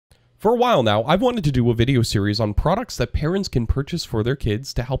For a while now, I've wanted to do a video series on products that parents can purchase for their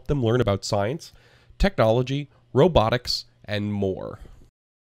kids to help them learn about science, technology, robotics, and more.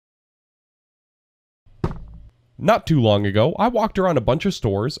 Not too long ago, I walked around a bunch of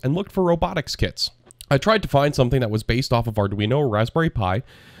stores and looked for robotics kits. I tried to find something that was based off of Arduino or Raspberry Pi,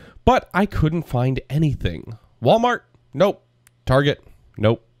 but I couldn't find anything. Walmart? Nope. Target?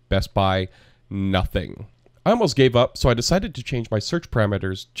 Nope. Best Buy? Nothing. I almost gave up, so I decided to change my search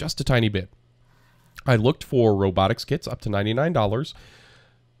parameters just a tiny bit. I looked for robotics kits up to $99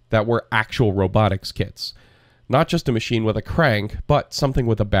 that were actual robotics kits. Not just a machine with a crank, but something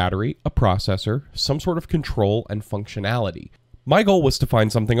with a battery, a processor, some sort of control, and functionality. My goal was to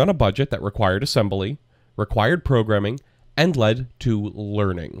find something on a budget that required assembly, required programming, and led to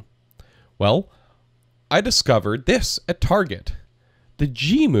learning. Well, I discovered this at Target. The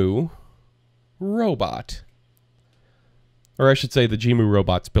Jimu Robot. Or I should say the Jimu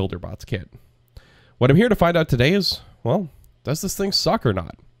Builderbots Kit. What I'm here to find out today is, well, does this thing suck or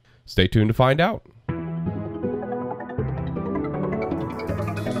not? Stay tuned to find out.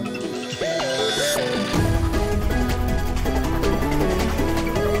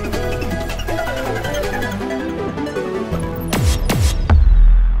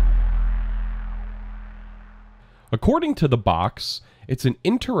 According to the box, it's an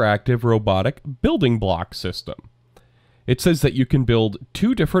interactive robotic building block system. It says that you can build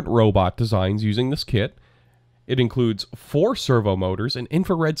 2 different robot designs using this kit. It includes 4 servo motors, an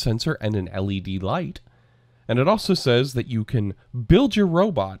infrared sensor, and an LED light. And it also says that you can build your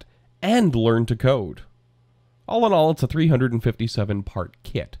robot and learn to code. All in all, it's a 357-part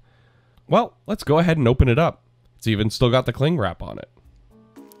kit. Well, let's go ahead and open it up. It's even still got the cling wrap on it.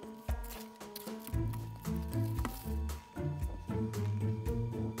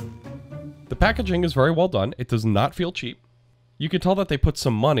 The packaging is very well done. It does not feel cheap. You can tell that they put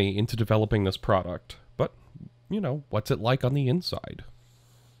some money into developing this product, but, you know, what's it like on the inside?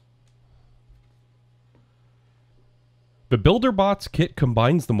 The Builderbots kit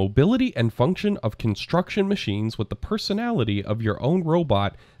combines the mobility and function of construction machines with the personality of your own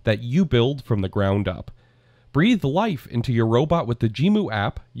robot that you build from the ground up. Breathe life into your robot with the Jimu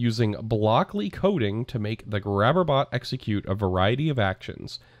app using Blockly coding to make the Grabberbot execute a variety of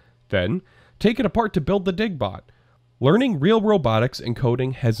actions. Then, take it apart to build the Digbot. Learning real robotics and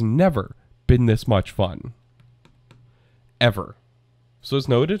coding has never been this much fun. Ever. So as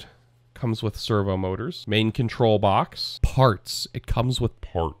noted, comes with servo motors, main control box, parts. It comes with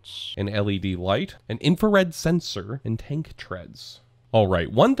parts. An LED light, an infrared sensor, and tank treads.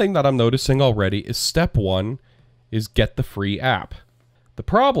 Alright, one thing that I'm noticing already is step 1 is get the free app. The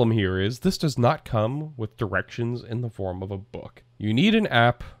problem here is this does not come with directions in the form of a book. You need an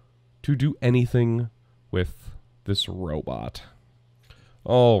app to do anything with this robot.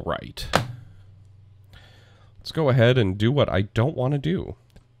 All right. Let's go ahead and do what I don't want to do.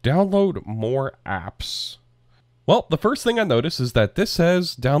 Download more apps. Well, the first thing I notice is that this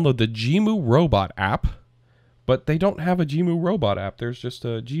says download the Jimu Robot app, but they don't have a Jimu Robot app. There's just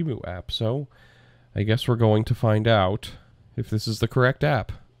a Jimu app. So I guess we're going to find out if this is the correct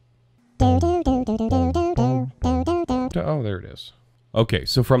app. Oh, there it is. Okay,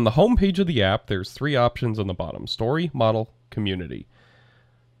 so from the home page of the app, there's 3 options on the bottom: Story, Model, Community.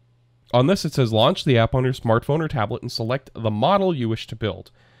 On this, it says launch the app on your smartphone or tablet and select the model you wish to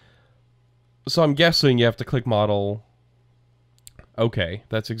build. So I'm guessing you have to click Model. Okay,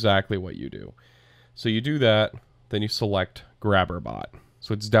 that's exactly what you do. So you do that, then you select Grabberbot.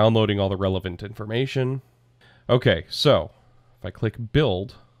 So it's downloading all the relevant information. Okay, so if I click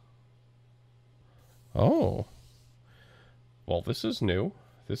Build. Oh. Well, this is new.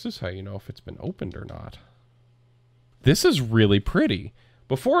 This is how you know if it's been opened or not. This is really pretty.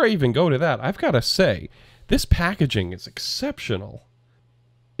 Before I even go to that, I've got to say, this packaging is exceptional.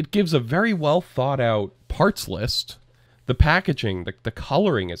 It gives a very well thought out parts list. The packaging, the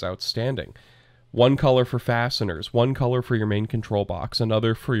coloring is outstanding. 1 color for fasteners, 1 color for your main control box,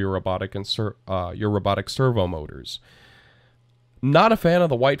 another for your robotic servo motors. Not a fan of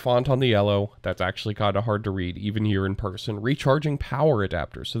the white font on the yellow. That's actually kind of hard to read, even here in person. Recharging power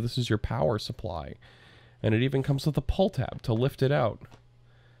adapter. So this is your power supply. And it even comes with a pull tab to lift it out.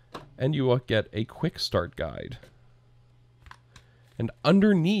 And you will get a quick start guide. And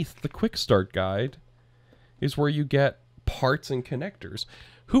underneath the quick start guide is where you get parts and connectors.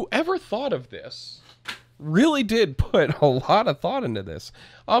 Whoever thought of this really did put a lot of thought into this.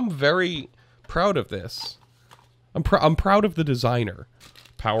 I'm very proud of this. I'm proud of the designer.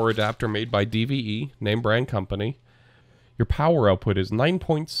 Power adapter made by DVE, name brand company. Your power output is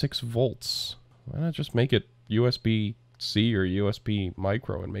 9.6 volts. Why not just make it USB C or USB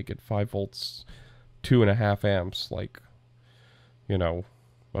micro and make it 5 volts, 2.5 amps, like, you know,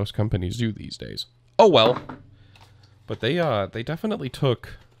 most companies do these days. Oh well. But they definitely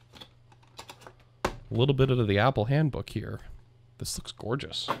took a little bit of the Apple handbook here. This looks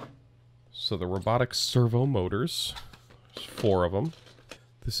gorgeous. So the robotics servo motors, there's 4 of them.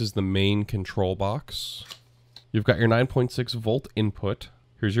 This is the main control box. You've got your 9.6 volt input.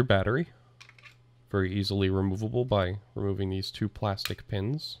 Here's your battery. Very easily removable by removing these 2 plastic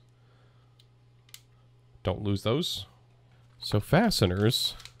pins. Don't lose those. So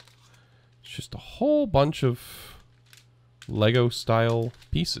fasteners, it's just a whole bunch of Lego style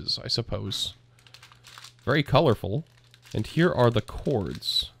pieces, I suppose. Very colorful. And here are the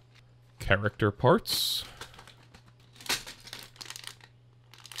cords. Character parts.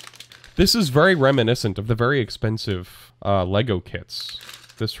 This is very reminiscent of the very expensive Lego kits.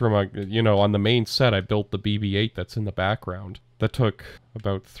 This from you know, on the main set I built the BB-8 that's in the background. That took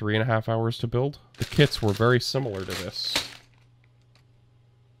about 3.5 hours to build. The kits were very similar to this.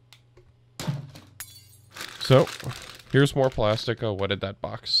 So, here's more plastic. Oh, what did that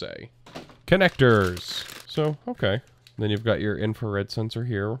box say? Connectors! So, okay. Then you've got your infrared sensor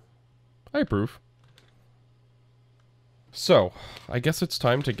here. I approve. So, I guess it's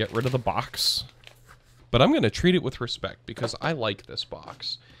time to get rid of the box. But I'm going to treat it with respect because I like this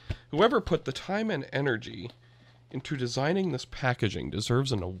box. Whoever put the time and energy into designing this packaging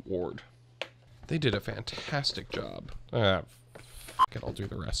deserves an award. They did a fantastic job. F it, I'll do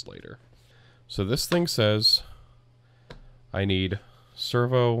the rest later. So this thing says I need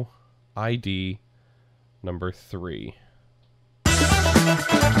servo ID number 3.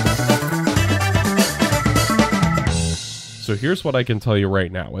 So here's what I can tell you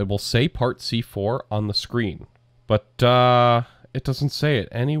right now. It will say part C4 on the screen, but it doesn't say it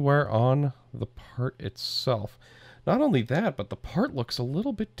anywhere on the part itself. Not only that, but the part looks a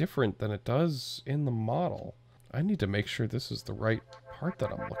little bit different than it does in the model. I need to make sure this is the right part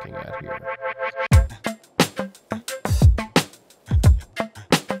that I'm looking at here.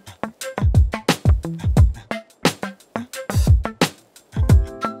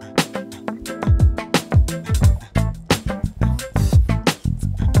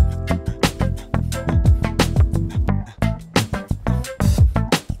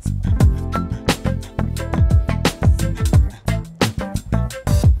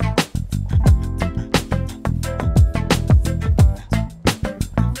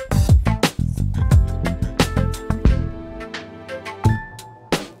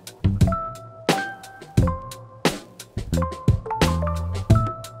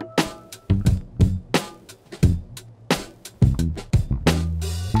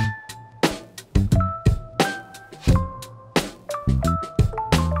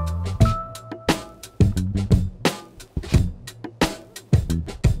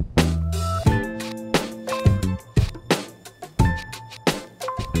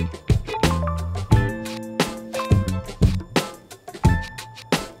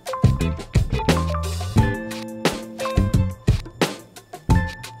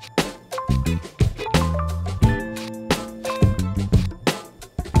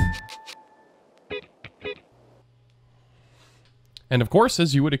 And of course,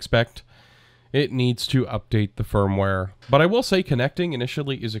 as you would expect, it needs to update the firmware. But I will say connecting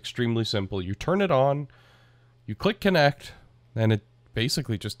initially is extremely simple. You turn it on, you click connect, and it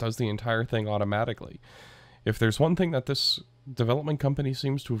basically just does the entire thing automatically. If there's one thing that this development company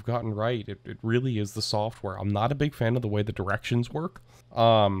seems to have gotten right, it really is the software. I'm not a big fan of the way the directions work.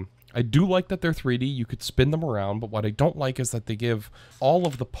 I do like that they're 3D, you could spin them around, but what I don't like is that they give all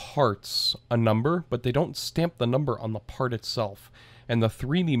of the parts a number, but they don't stamp the number on the part itself. And the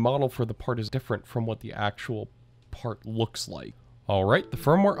 3D model for the part is different from what the actual part looks like. Alright, the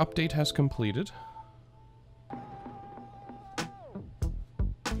firmware update has completed.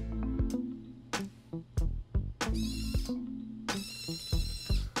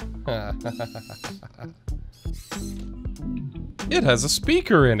 It has a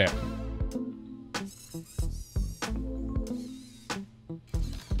speaker in it.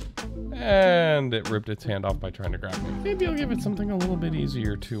 And it ripped its hand off by trying to grab it. Maybe I'll give it something a little bit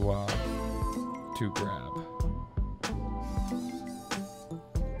easier to grab.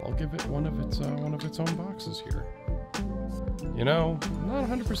 I'll give it one of its own boxes here. You know, I'm not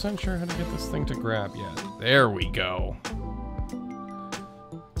 100% sure how to get this thing to grab yet. There we go.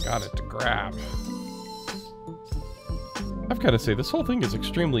 Got it to grab. I've got to say, this whole thing is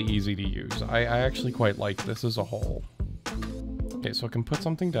extremely easy to use. I actually quite like this as a whole. Okay, so I can put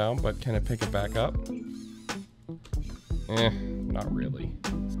something down, but can I pick it back up? Not really.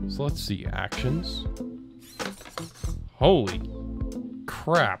 So let's see, actions. Holy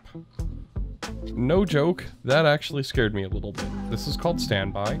crap. No joke, that actually scared me a little bit. This is called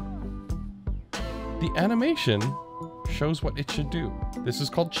Standby. The animation shows what it should do. This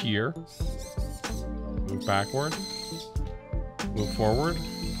is called Cheer. Move backward. Move forward.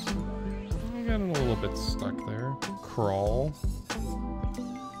 I got a little bit stuck there. Crawl.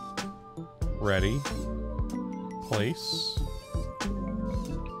 Ready. Place.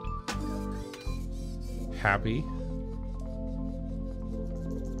 Happy.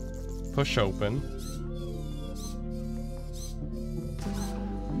 Push open.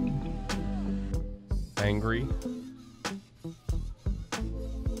 Angry.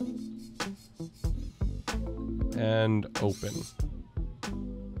 And open.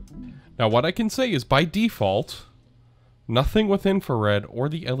 Now what I can say is by default, nothing with infrared or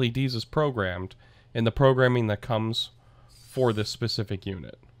the LEDs is programmed in the programming that comes for this specific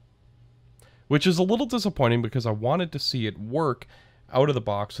unit. Which is a little disappointing because I wanted to see it work out of the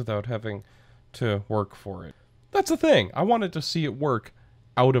box without having to work for it. That's the thing. I wanted to see it work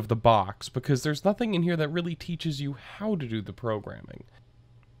out of the box because there's nothing in here that really teaches you how to do the programming.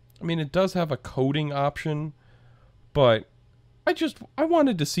 I mean, it does have a coding option, but I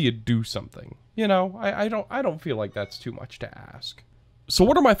wanted to see it do something. You know, I don't feel like that's too much to ask. So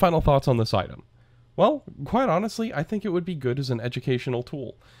what are my final thoughts on this item? Well, quite honestly, I think it would be good as an educational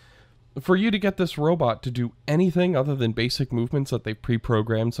tool. For you to get this robot to do anything other than basic movements that they've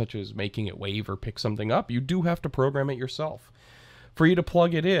pre-programmed, such as making it wave or pick something up, you do have to program it yourself. For you to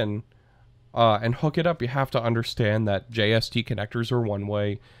plug it in and hook it up, you have to understand that JST connectors are one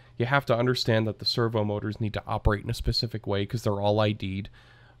way. You have to understand that the servo motors need to operate in a specific way because they're all ID'd.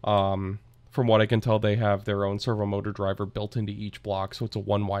 From what I can tell, they have their own servo motor driver built into each block, so it's a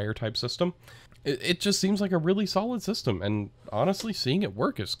one-wire type system. It just seems like a really solid system, and honestly, seeing it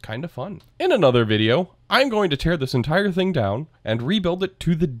work is kind of fun. In another video, I'm going to tear this entire thing down and rebuild it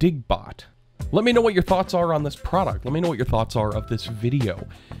to the Digbot. Let me know what your thoughts are on this product. Let me know what your thoughts are of this video.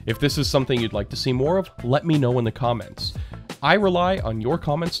 If this is something you'd like to see more of, let me know in the comments. I rely on your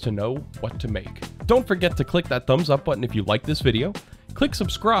comments to know what to make. Don't forget to click that thumbs up button if you like this video. Click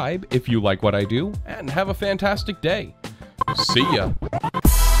subscribe if you like what I do, and have a fantastic day. See ya.